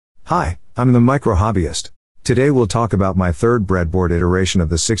Hi, I'm the micro hobbyist. Today we'll talk about my third breadboard iteration of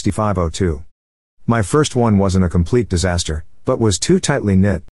the 6502. My first one wasn't a complete disaster, but was too tightly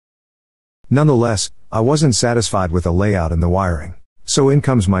knit. Nonetheless, I wasn't satisfied with the layout and the wiring. So in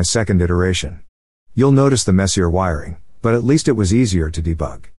comes my second iteration. You'll notice the messier wiring, but at least it was easier to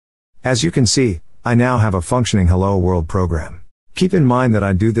debug. As you can see, I now have a functioning Hello World program. Keep in mind that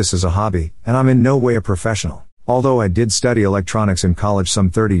I do this as a hobby, and I'm in no way a professional, although I did study electronics in college some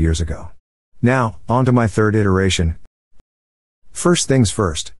 30 years ago. Now, on to my third iteration. First things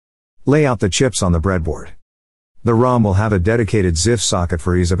first. Lay out the chips on the breadboard. The ROM will have a dedicated ZIF socket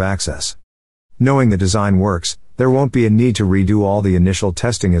for ease of access. Knowing the design works, there won't be a need to redo all the initial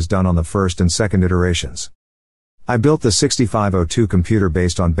testing as done on the first and second iterations. I built the 6502 computer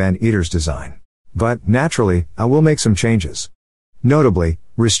based on Ben Eater's design. But, naturally, I will make some changes. Notably,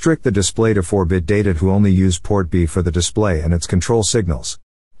 restrict the display to 4-bit data to only use port B for the display and its control signals.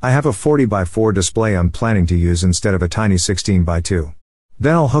 I have a 40x4 display I'm planning to use instead of a tiny 16x2.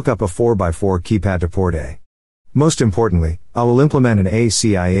 Then I'll hook up a 4x4 keypad to port A. Most importantly, I will implement an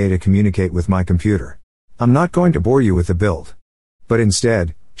ACIA to communicate with my computer. I'm not going to bore you with the build, but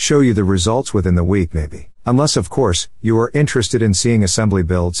instead, show you the results within the week maybe. Unless of course, you are interested in seeing assembly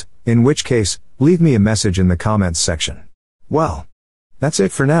builds, in which case, leave me a message in the comments section. Well, that's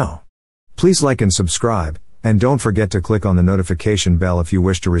it for now. Please like and subscribe, and don't forget to click on the notification bell if you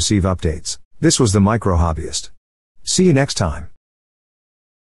wish to receive updates. This was the Micro Hobbyist. See you next time.